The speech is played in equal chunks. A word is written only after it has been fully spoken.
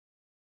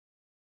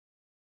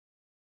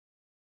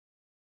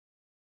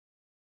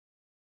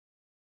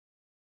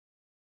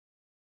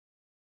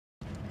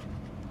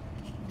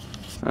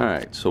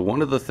Alright, so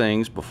one of the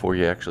things before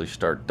you actually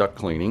start duct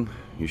cleaning,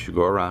 you should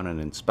go around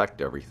and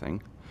inspect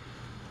everything.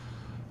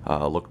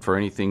 Look for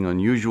anything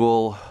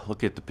unusual,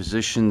 look at the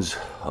positions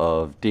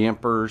of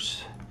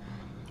dampers.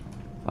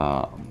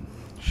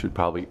 Should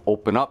probably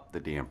open up the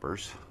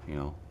dampers, you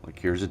know, like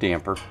here's a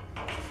damper.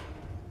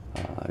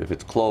 If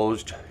it's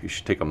closed, you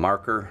should take a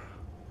marker,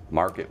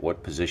 mark it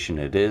what position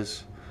it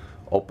is,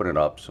 open it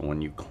up so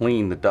when you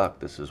clean the duct,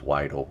 this is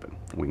wide open.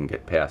 We can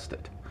get past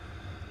it.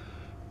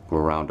 Go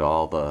around to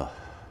all the,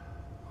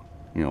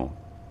 you know,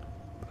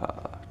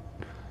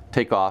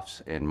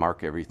 takeoffs and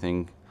mark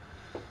everything.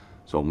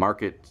 So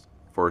mark it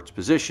for its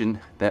position,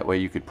 that way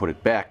you could put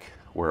it back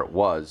where it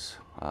was,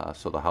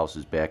 so the house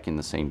is back in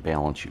the same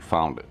balance you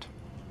found it.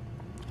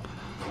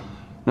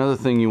 Another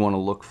thing you want to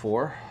look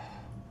for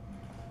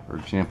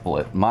example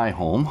at my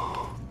home,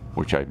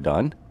 which I've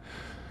done,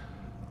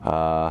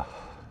 you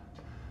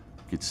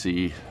could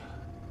see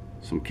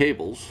some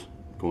cables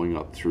going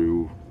up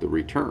through the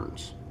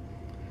returns.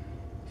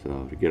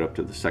 So to get up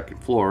to the second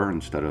floor,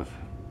 instead of,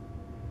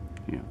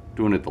 you know,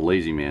 doing it the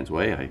lazy man's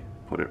way, I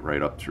put it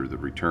right up through the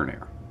return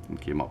air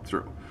and came up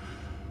through.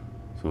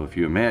 So if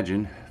you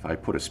imagine, if I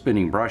put a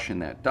spinning brush in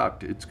that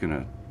duct, it's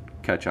gonna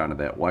catch onto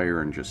that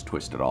wire and just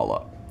twist it all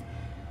up.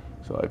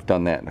 So I've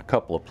done that in a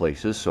couple of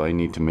places, so I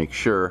need to make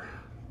sure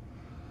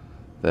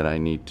that I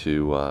need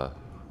to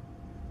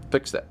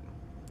fix that.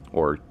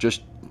 Or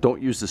just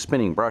don't use the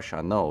spinning brush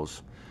on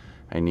those.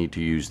 I need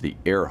to use the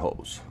air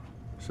hose.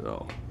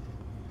 So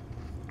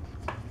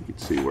you can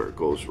see where it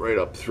goes right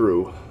up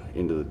through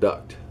into the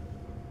duct.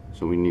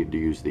 So we need to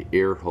use the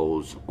air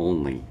hose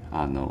only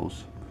on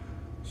those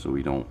so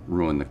we don't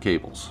ruin the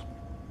cables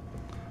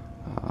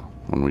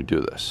when we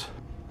do this.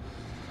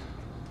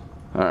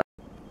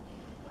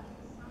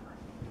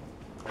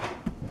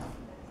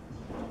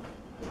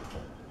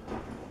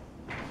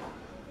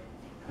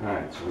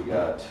 Alright, so we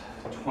got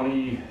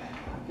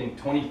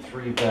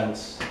 23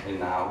 vents in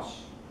the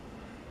house.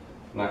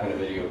 I'm not going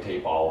to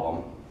videotape all of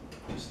them,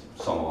 just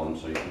some of them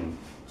so you can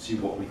see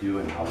what we do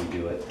and how we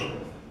do it.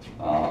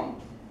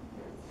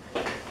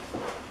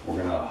 We're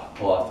going to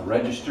pull off the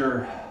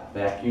register,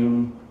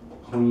 vacuum,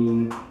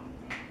 clean,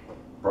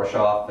 brush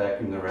off,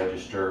 vacuum the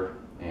register,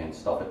 and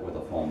stuff it with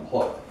a foam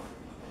plug.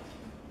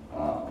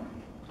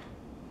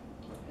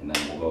 And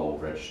then we'll go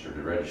register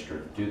to register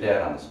to do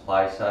that on the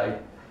supply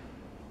side.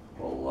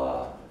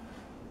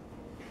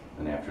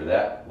 And after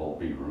that, we'll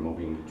be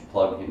removing the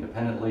plug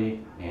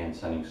independently and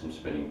sending some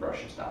spinning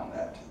brushes down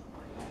that.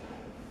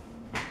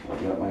 So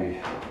I've got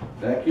my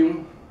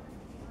vacuum,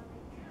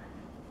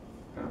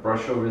 got a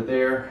brush over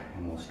there,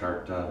 and we'll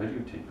start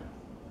videotaping.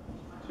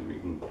 So we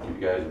can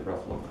give you guys a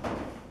rough look.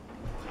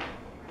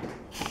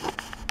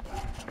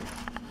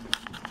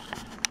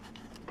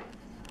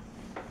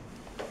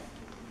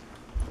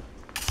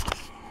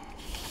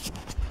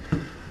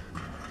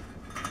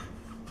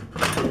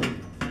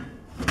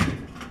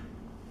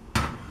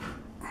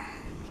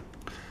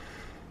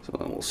 So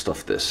then we'll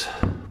stuff this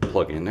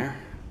plug in there.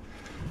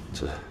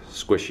 It's a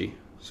squishy,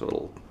 so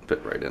it'll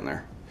fit right in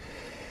there.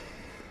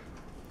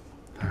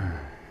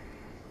 Alright,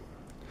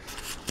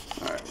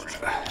 we're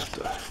gonna have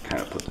to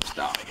kind of put this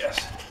down, I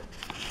guess.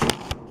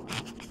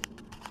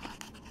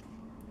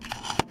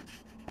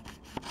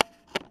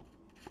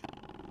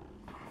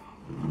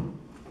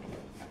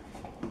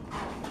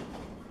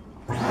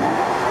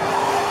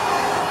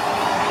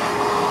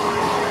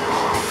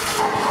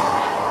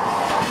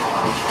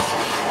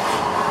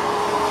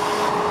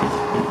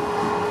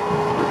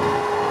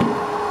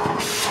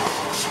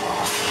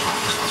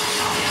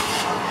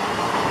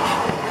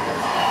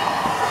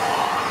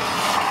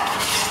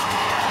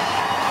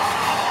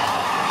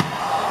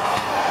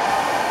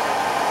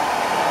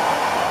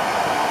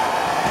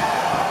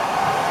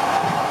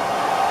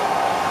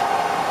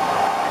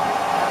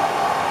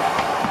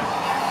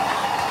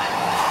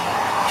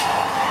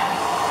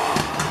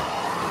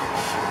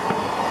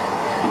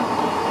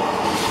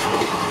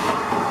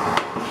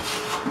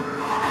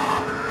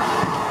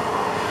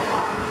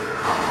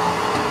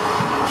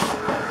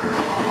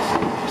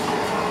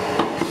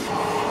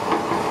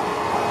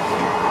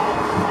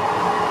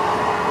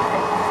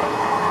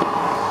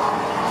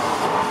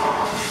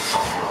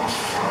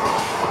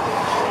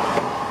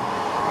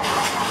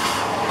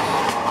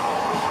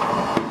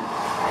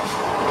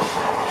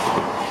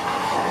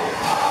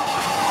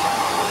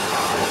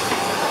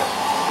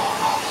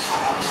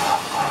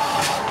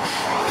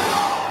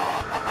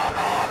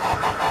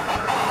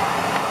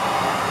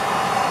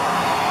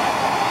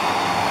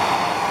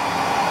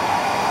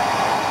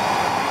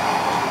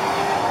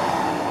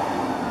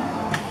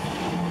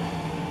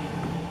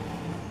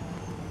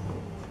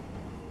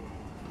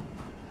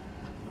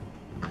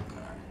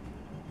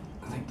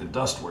 The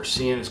dust we're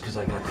seeing is because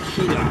I got the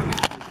heat on.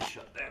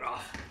 Shut that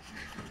off.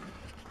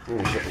 We're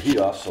going to shut the heat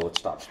off so it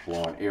stops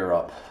blowing air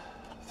up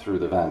through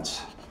the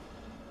vents.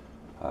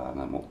 And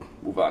then we'll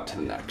move on to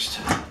the next.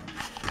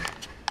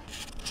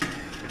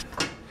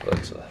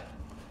 Let's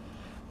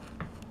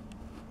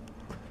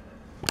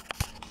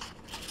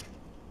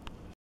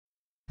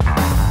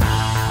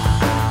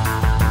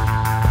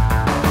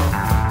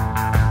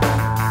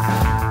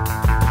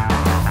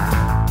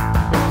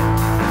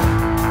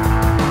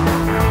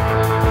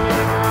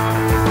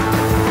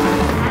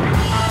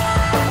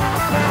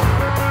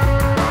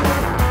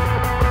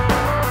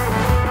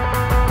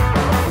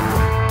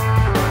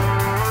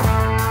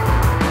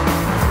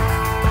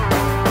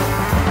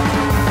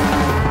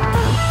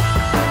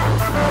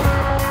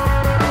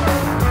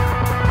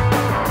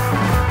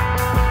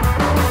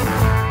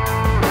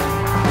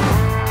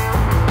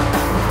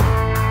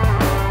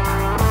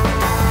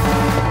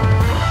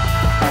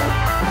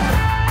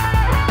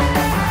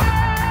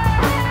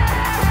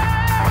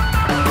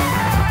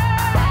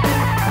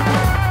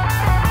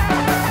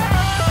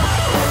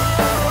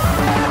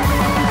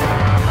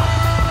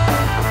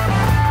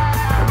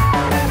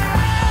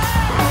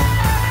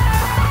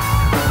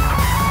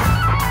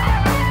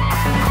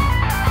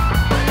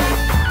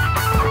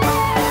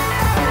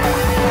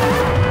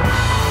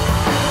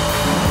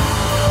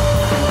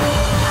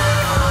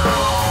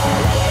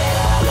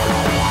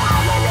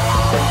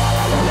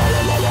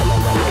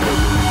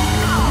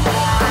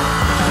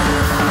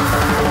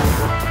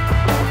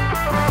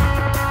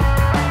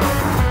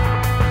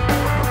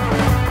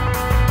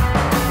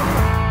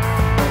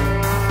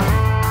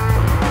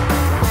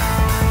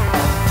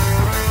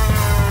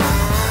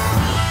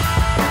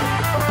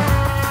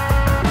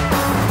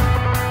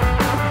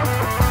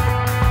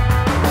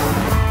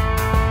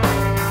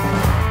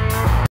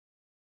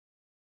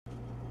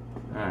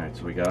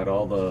So we got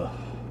all the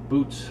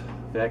boots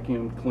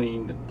vacuumed,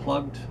 cleaned, and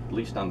plugged, at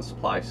least on the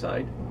supply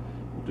side.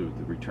 We'll do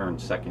the return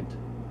second.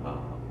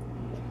 I'm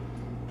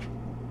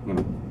going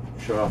to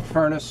shut off the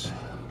furnace,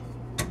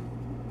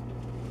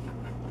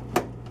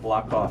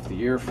 block off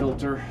the air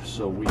filter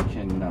so we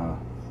can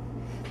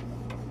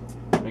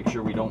make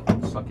sure we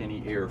don't suck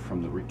any air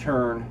from the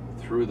return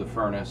through the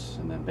furnace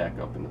and then back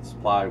up into the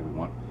supply. We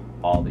want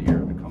all the air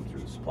to come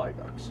through the supply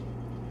ducts.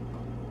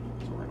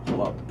 So we're going to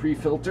pull out the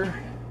pre-filter.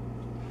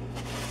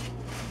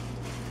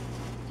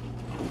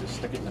 We'll just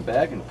stick it in the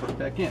bag and put it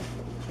back in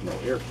so no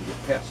air can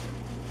get past it.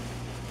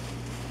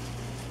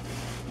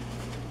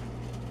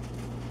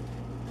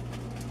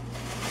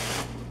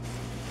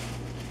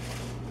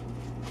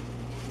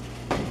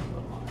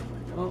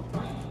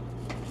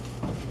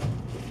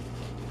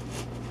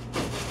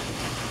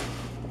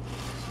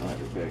 Slide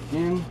it back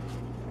in,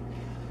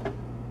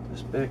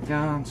 this back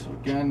on. So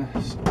again,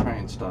 try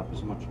and stop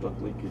as much duct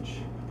leakage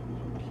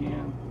as we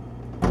can.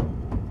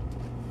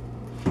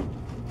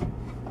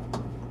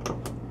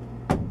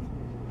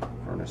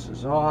 Furnace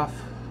is off,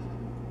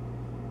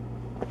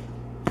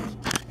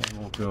 and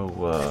we'll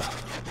go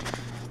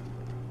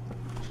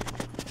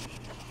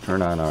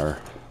turn on our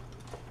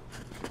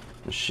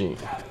machine.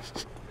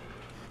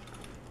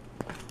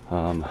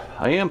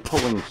 I am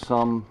pulling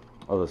some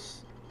of the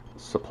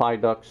supply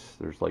ducts.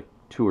 There's like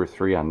 2 or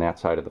 3 on that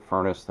side of the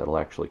furnace that'll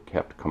actually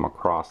have to come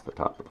across the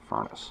top of the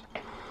furnace.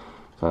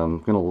 So I'm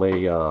going to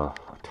lay a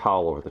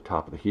towel over the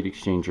top of the heat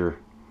exchanger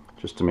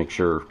just to make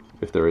sure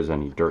if there is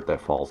any dirt that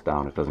falls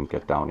down, it doesn't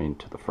get down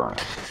into the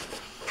furnace.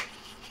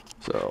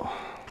 So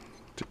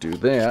to do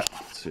that,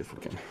 let's see if we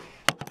can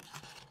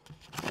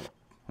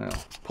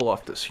pull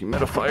off this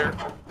humidifier.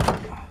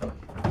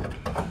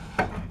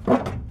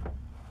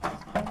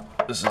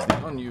 This is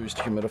the unused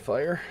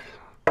humidifier.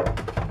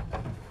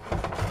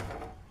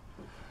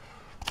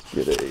 Let's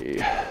get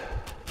a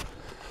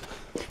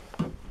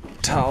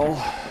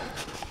towel.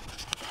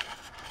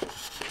 Let's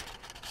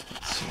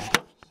see,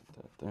 set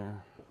that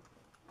there.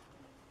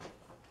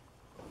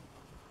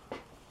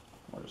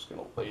 We're just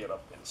going to lay it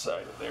up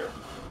inside of there.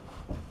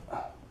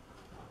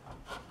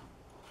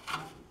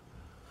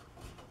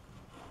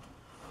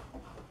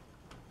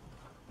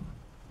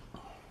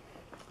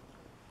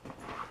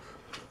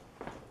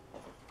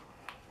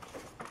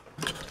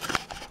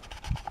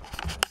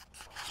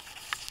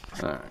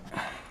 Alright,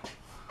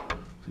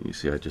 so you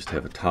see I just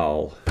have a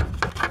towel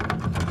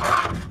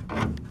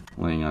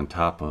laying on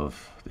top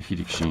of the heat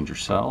exchanger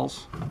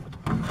cells.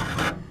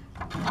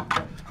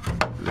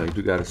 I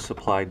do got a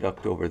supply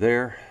duct over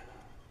there,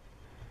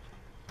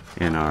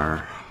 and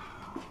our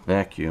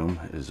vacuum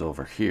is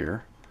over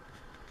here.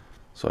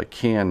 So I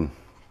can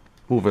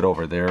move it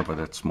over there, but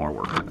it's more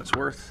work than it's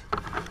worth.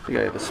 I think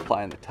I have a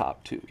supply on the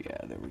top too. Yeah,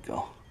 there we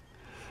go.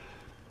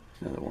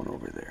 Another one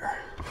over there.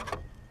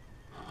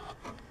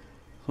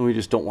 So we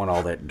just don't want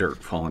all that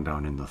dirt falling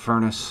down in the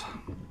furnace.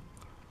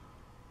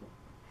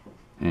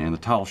 And the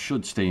towel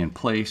should stay in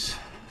place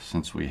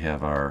since we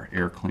have our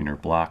air cleaner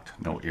blocked.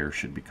 No air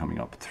should be coming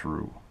up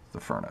through the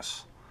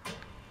furnace.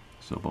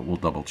 So, but we'll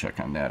double check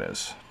on that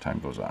as time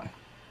goes on.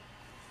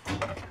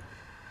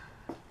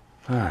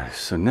 Alright,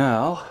 so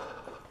now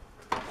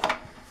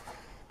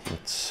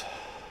let's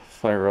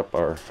fire up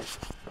our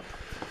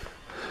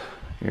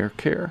air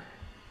care.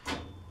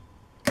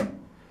 Gonna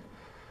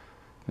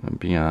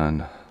be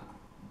on,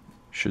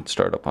 should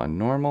start up on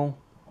normal.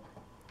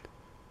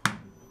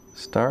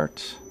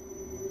 Start.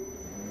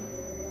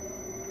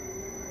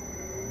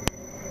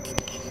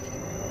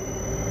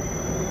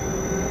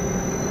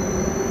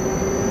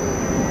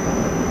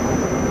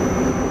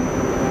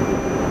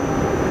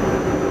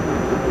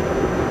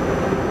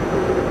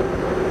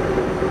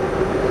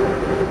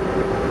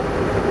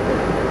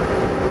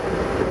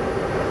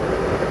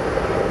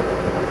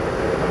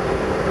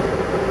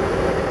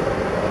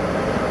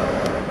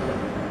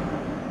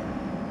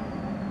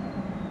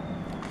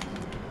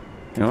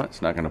 You know what?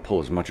 It's not going to pull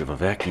as much of a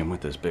vacuum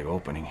with this big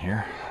opening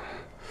here.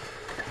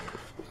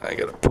 I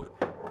got to put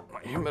my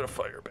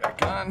humidifier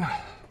back on.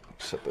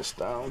 Set this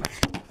down.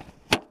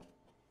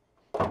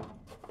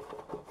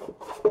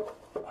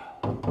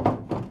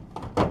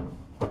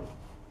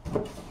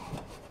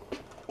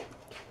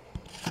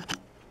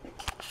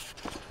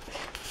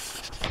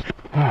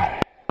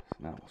 Alright,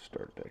 now we'll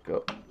start back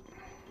up.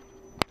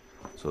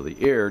 So the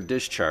air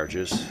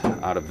discharges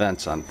out of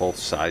vents on both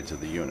sides of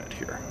the unit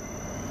here.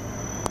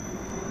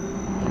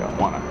 Got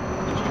one on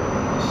discharge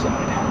on this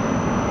side.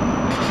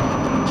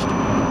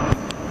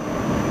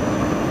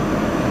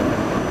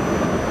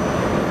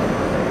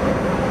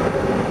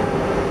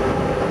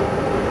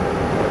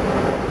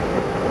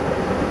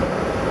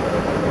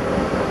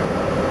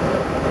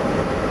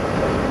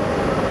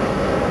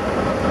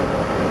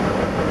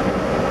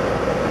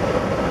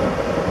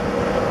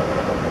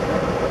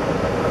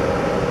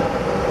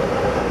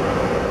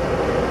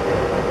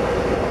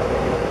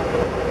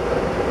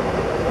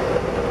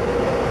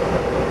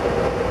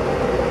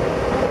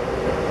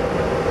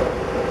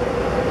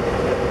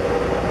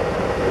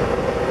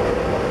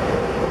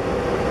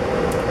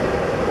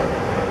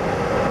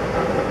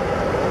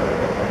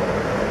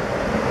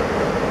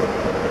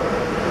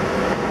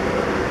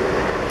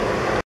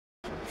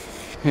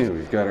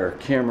 got our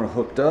camera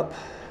hooked up.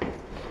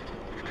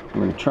 I'm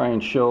going to try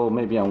and show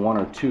maybe on one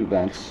or two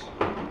vents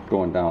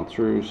going down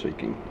through so you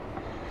can,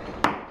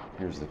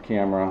 here's the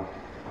camera,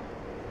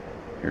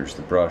 here's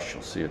the brush,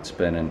 you'll see it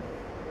spinning,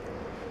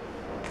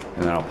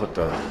 and then I'll put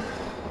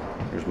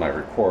here's my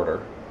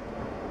recorder,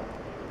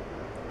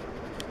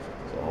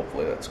 so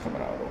hopefully that's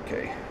coming out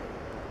okay.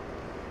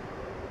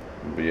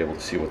 You'll be able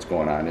to see what's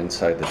going on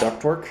inside the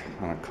ductwork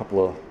on a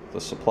couple of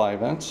the supply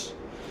vents.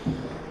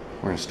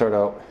 We're going to start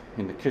out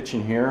in the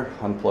kitchen here,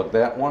 unplug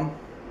that one,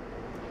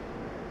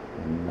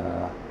 and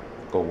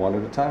go one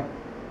at a time.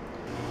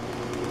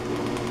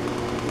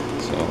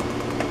 So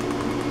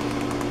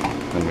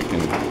then we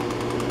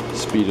can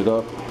speed it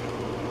up,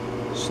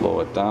 slow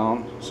it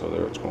down, so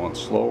there it's going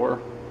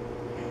slower,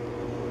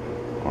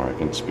 or I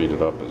can speed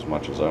it up as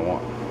much as I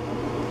want.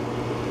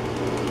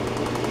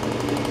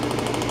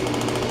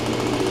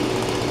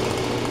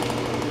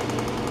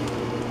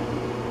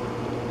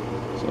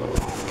 So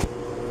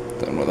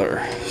then with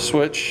our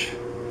switch,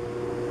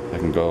 I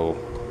can go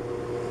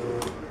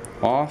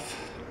off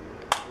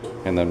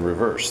and then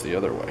reverse the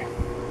other way.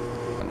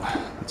 And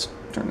let's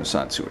turn this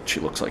on, see what she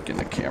looks like in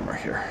the camera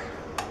here.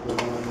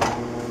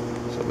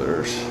 So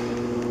there's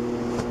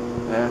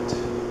that. So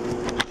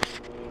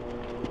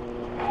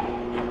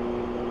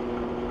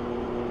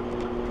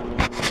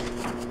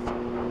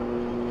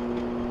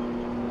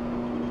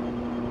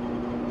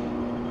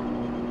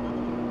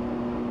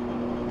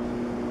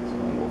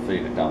then we'll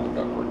fade it down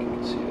the ductwork, you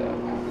can see that.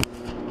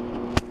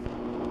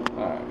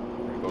 Alright,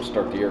 we're going to go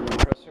start the air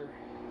compressor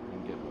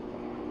and get moving.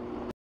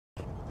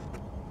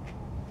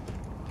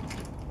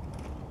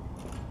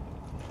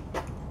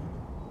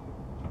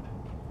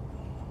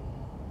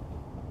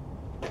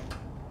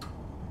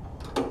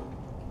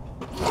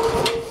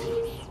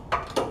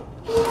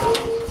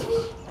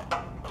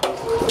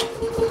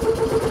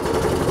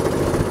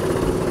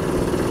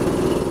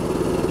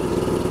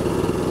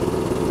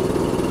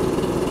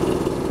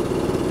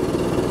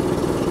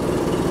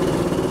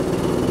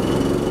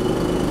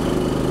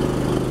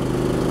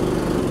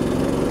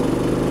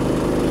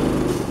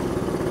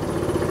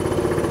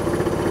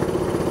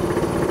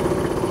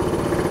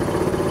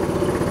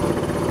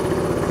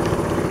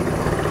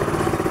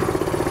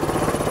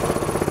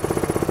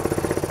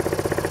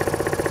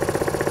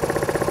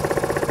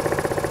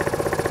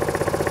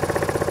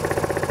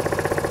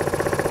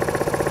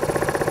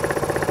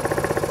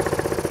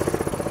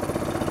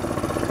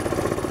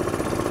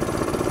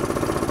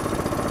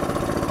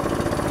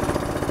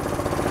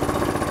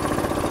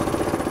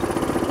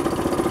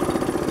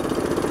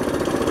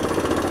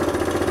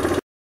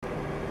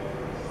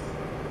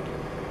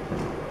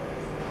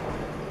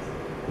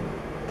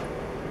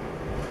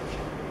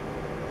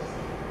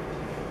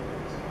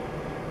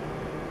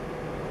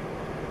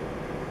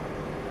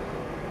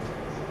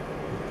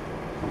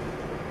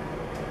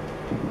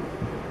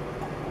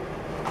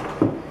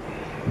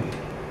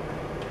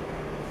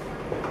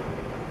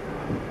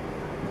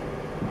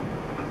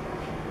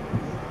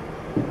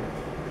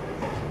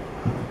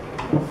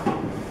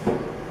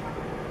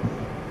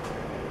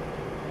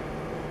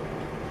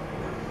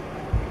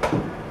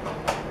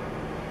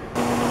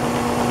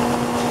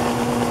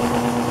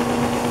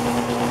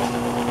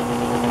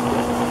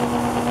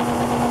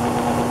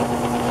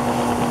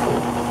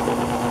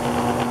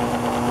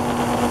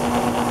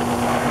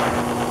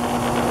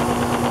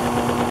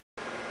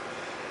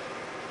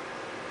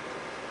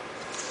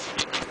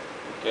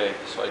 Okay,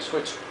 so I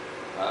switched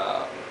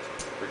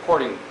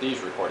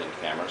these recording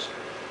cameras.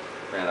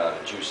 Ran out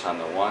of juice on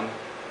the one,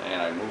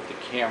 and I moved the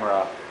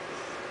camera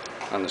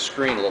on the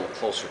screen a little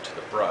closer to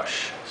the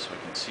brush so we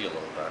can see a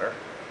little better.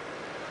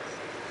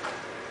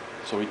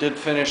 So we did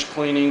finish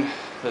cleaning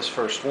this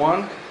first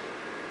one.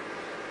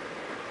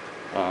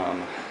 So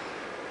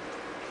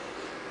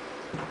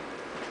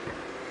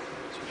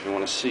if you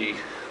want to see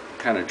what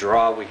kind of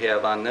draw we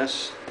have on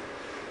this,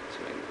 so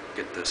we can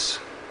get this.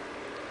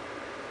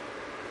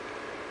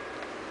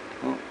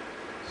 Oh,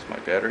 is my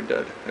battery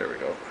dead? There we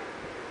go.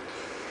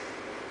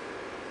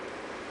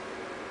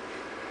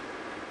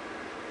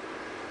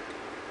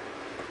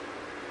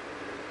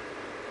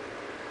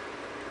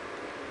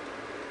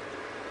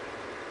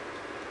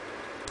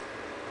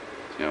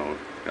 You know,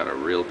 got a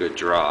real good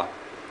draw.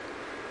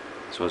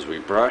 So as we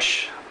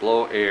brush,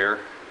 blow air,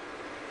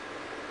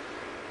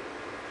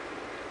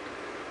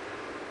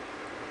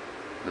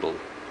 it'll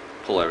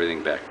pull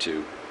everything back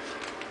to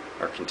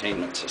our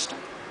containment system.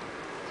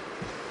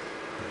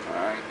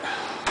 Alright.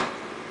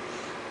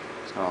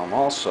 So I'm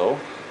also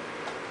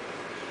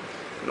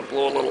going to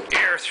blow a little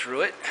air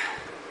through it.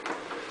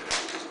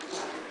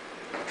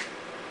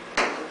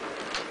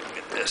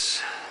 Get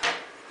this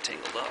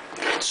tangled up.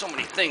 So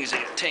many things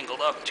that get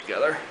tangled up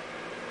together.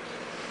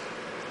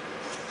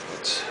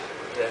 Let's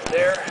put that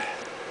there.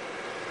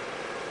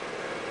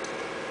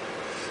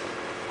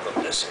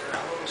 Put this air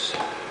hose.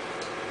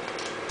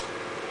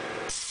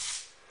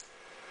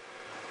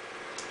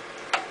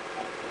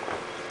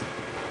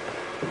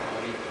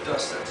 Any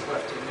dust that's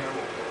left in there will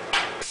go.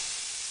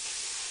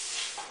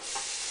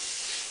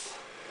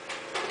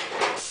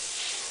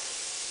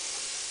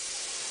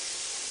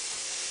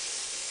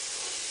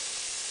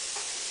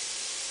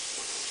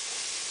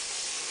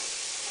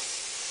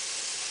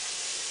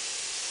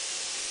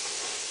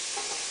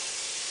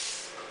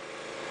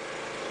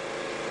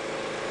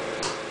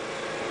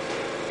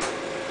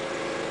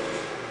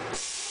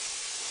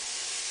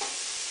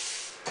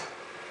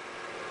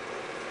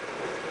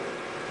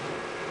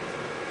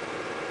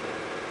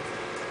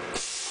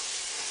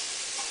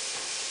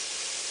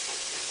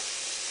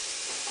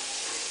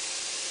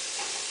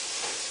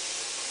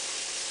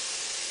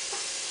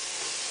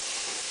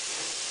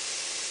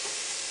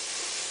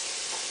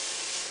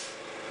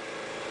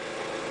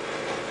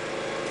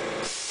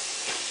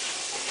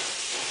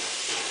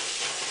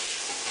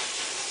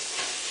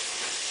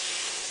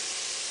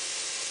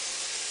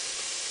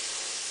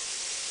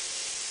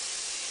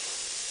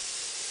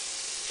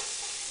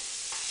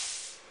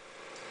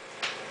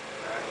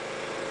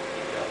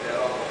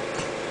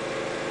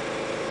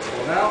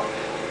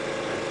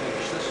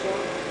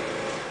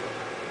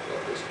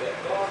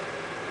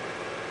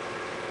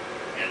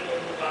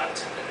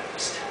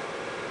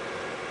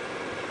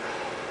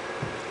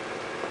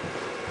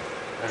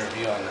 Better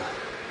view on the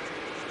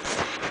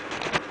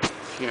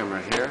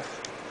camera here.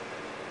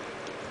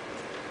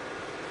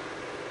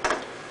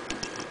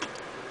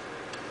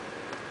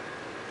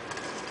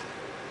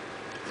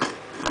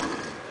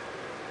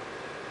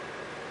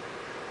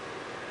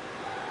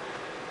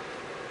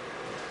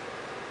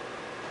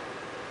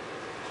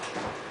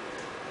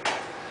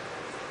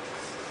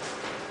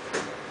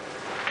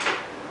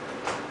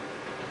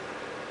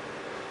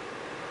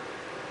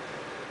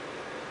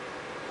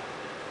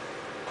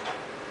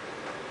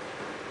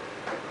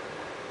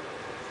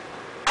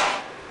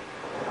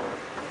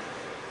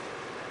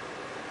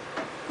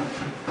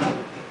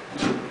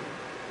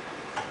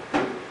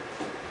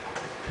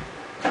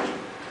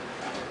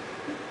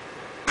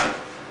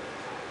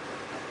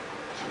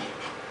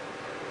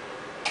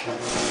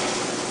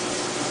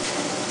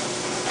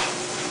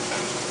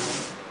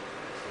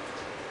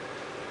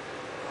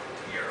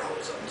 Air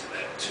hose up to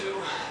that too.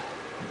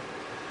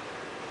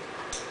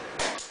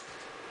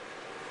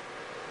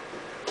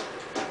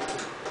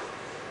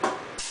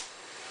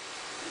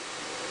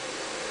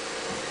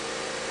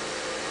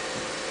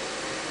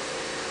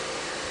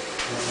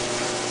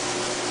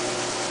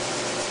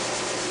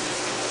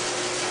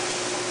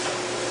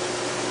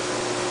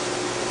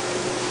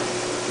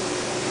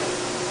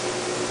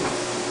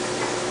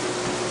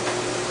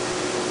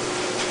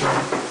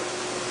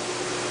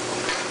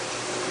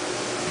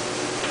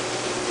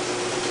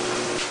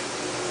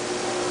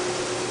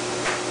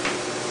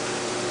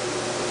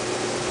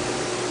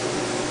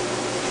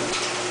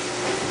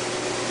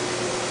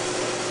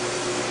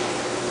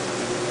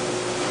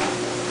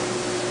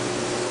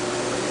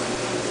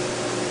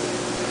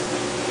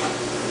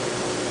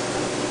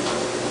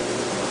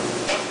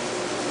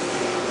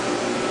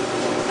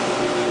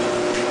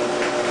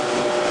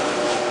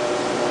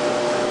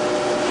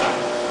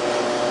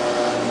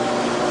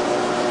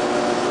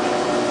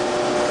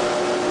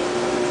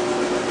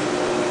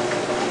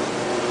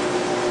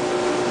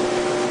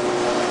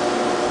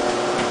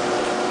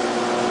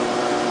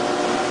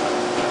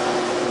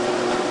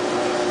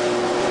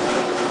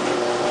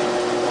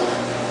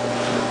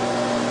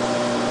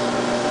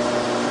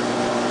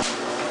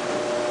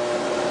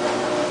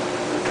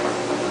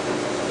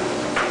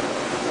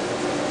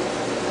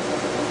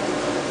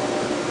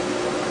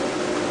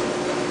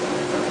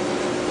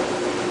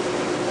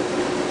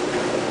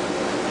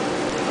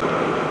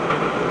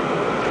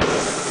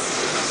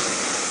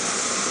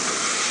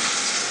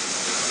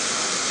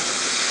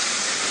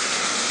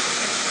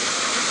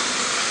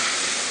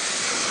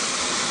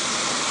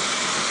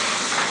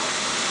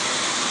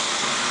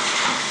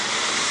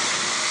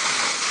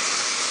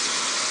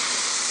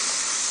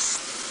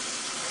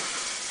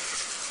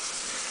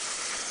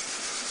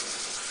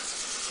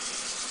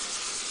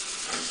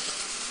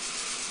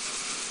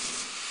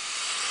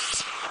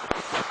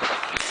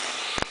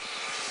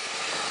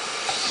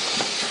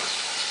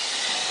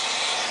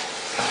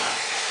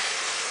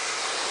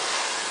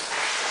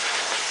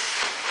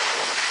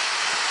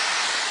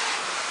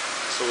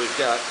 So we've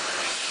got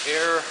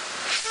air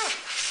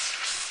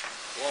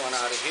blowing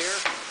out of here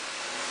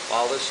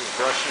while this is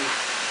brushing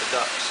the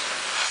ducts.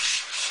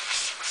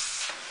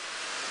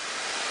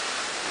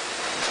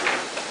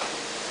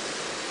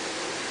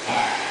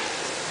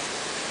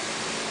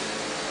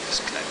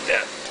 Disconnect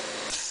that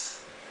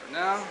for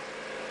now.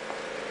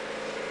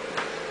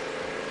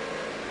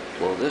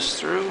 Blow this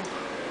through.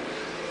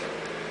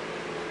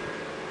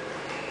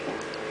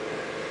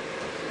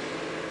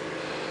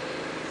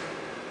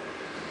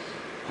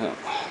 Oh,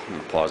 I'm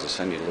going to pause this.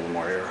 I need a little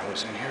more air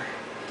hose in here.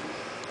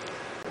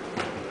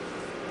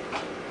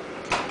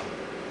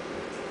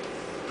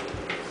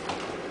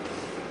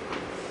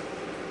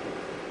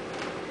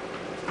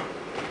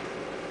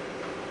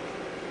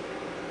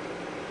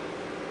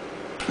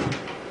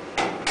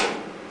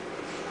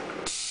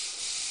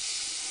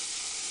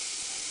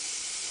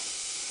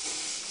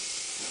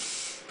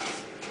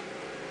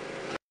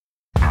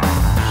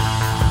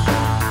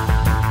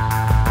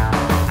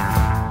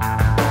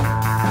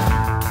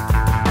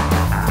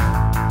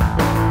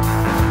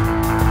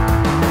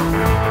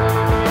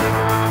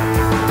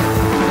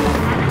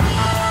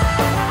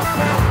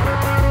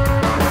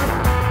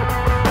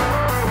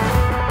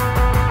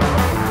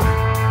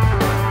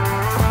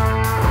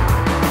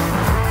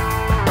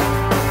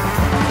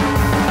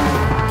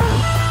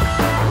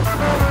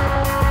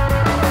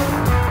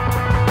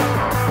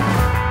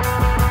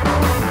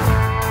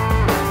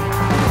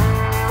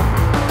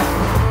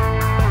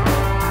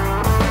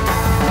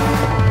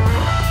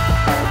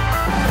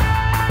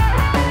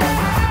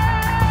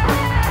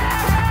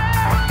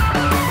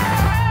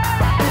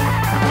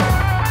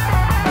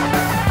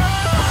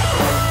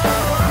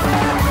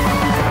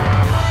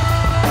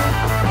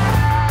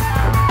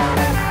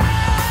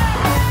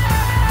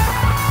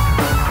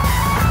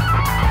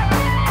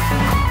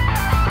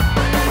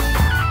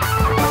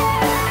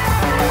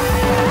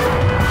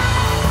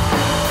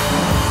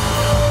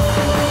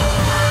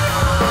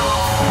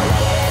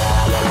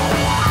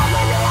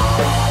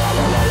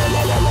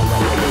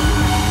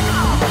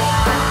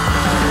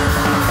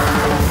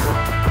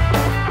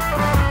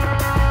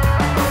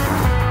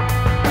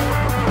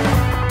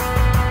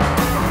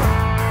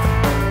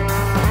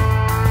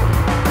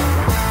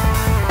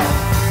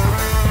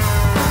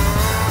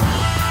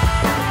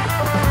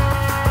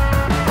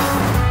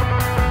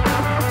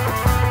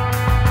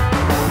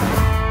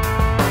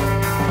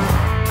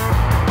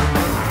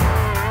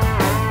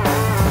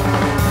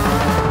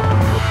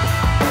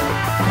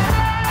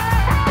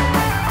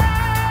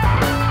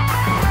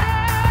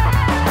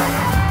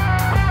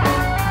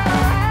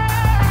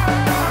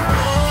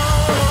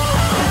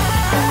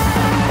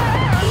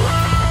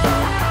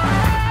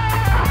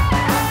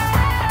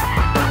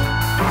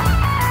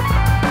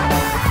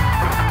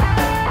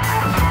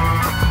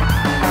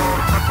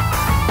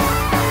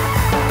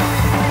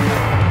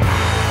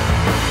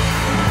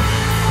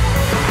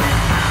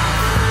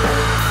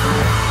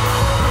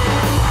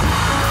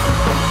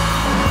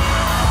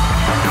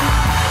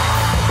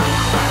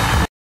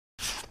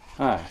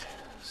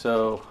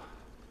 so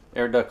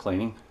air duct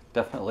cleaning,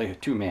 definitely a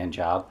two-man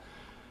job.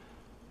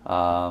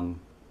 I've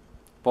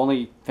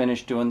only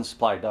finished doing the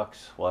supply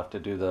ducts. We'll have to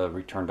do the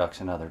return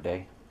ducts another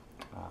day.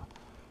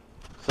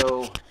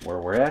 So where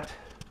we're at,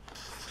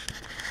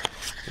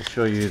 we'll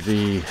show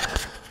you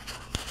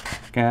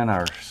again,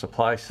 our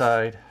supply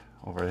side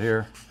over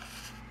here.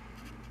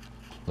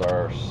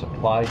 Our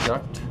supply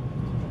duct.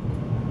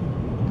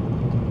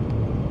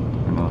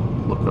 I'm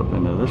gonna look up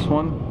into this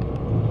one.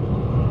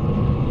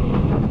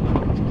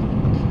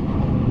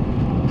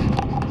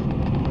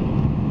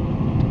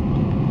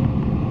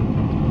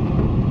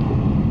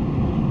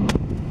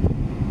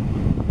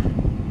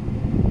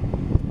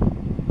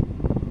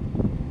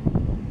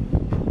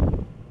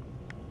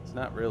 It's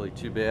not really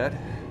too bad.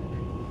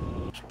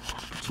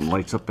 Put some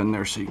lights up in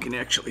there so you can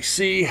actually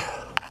see.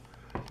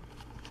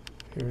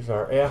 Here's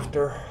our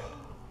after.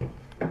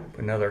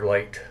 Another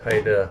light. I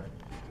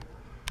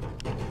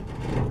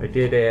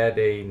did add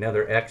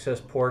another access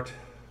port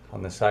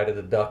on the side of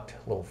the duct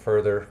a little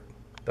further.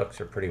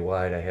 Ducts are pretty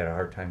wide. I had a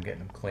hard time getting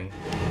them clean,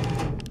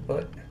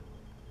 but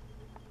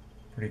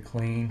pretty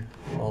clean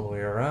all the way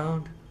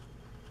around.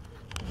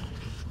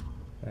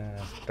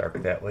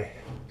 Dark that way.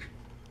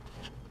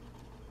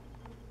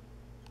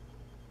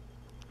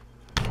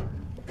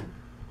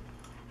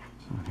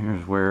 So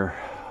here's where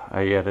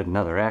I added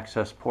another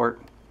access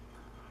port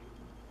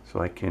so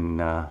I can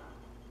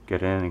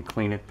get in and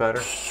clean it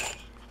better.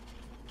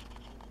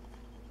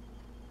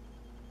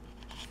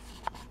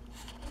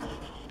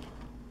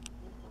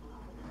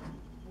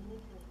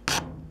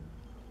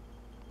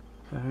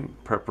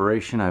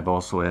 Preparation, I've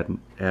also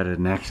added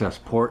an access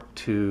port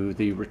to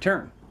the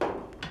return.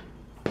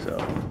 So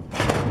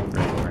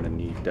we're going to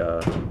need,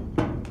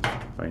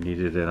 if I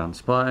needed it on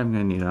supply, I'm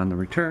going to need it on the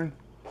return.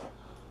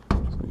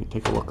 So we can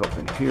take a look up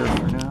in here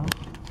now.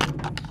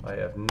 I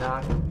have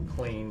not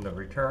cleaned the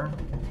return.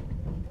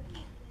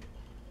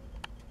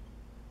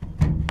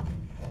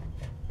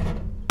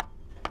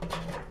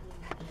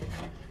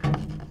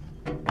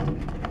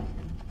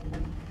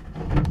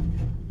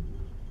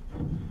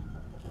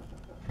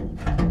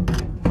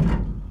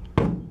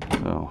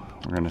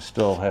 We're going to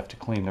still have to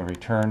clean the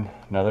return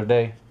another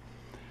day.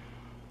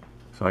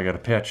 So I got to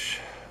patch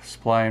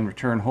supply and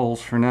return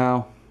holes for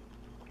now.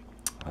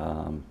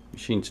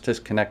 Machine's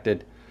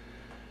disconnected.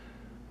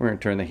 We're going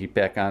to turn the heat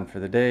back on for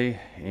the day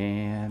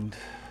and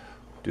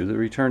do the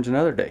returns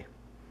another day.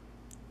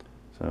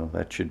 So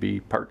that should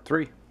be part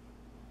 3.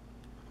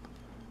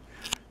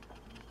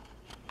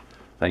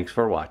 Thanks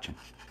for watching.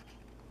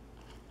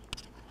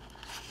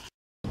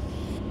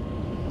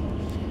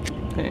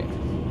 Okay.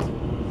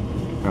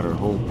 Got our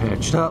hole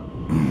patched up.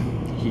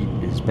 Heat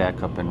is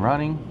back up and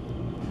running.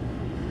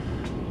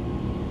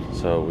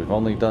 So we've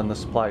only done the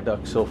supply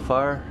duct so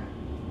far.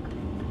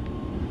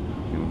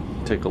 You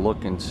can take a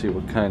look and see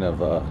what kind of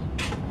the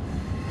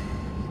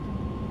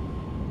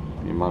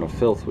amount of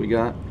filth we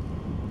got.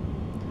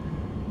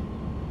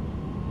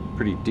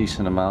 Pretty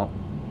decent amount.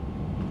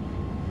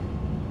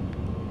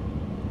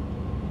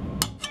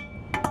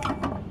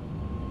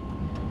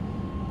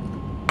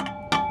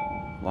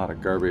 A lot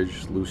of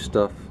garbage, loose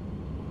stuff.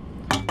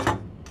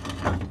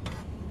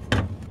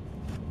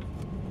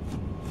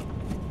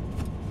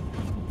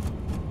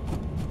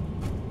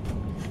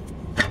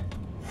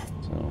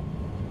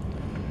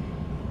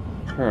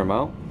 Fair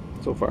amount.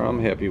 So far I'm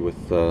happy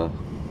with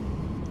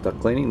duct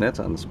cleaning. That's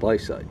on the supply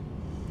side.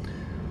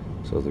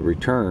 So the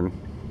return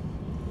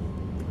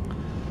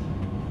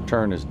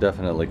is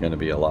definitely going to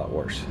be a lot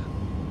worse.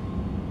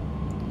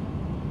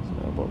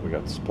 So, but we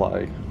got the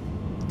supply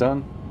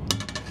done.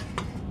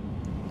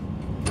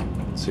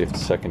 Let's see if the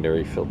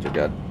secondary filter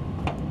got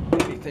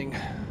anything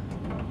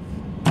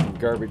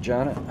garbage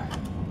on it.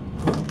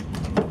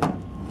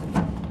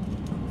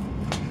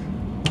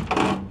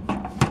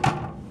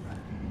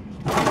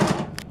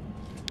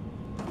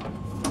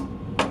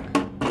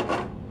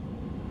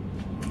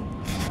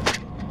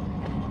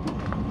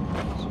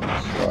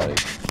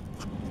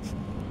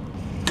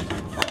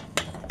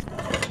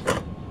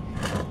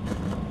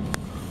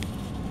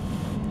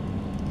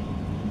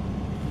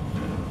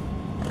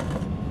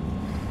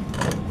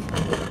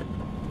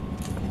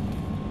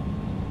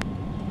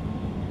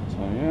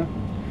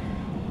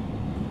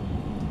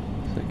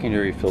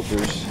 Secondary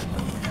filters,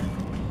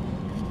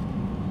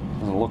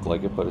 doesn't look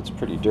like it, but it's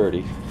pretty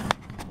dirty.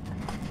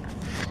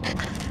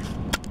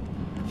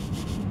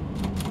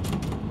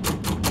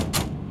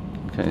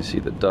 Kind of see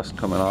the dust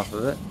coming off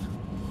of it.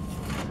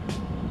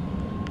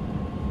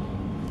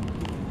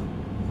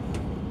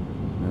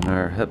 And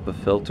our HEPA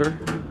filter,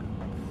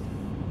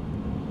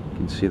 you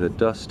can see the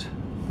dust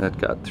that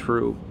got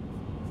through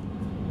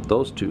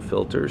those two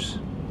filters.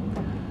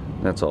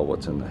 That's all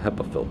what's in the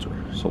HEPA filter.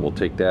 So we'll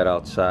take that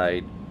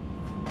outside,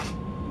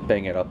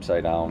 bang it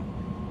upside down,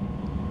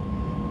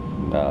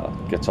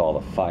 and gets all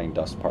the fine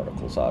dust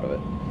particles out of it.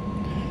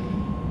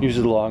 Use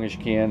it as long as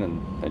you can,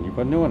 and then you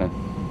put a new one in.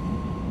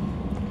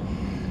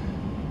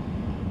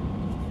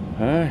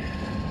 Alright,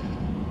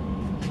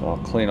 so I'll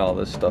clean all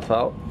this stuff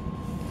out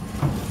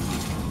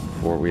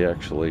before we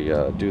actually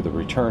do the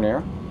return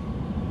air.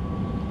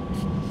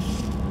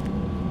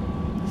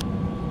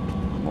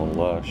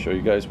 I'll show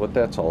you guys what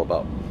that's all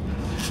about.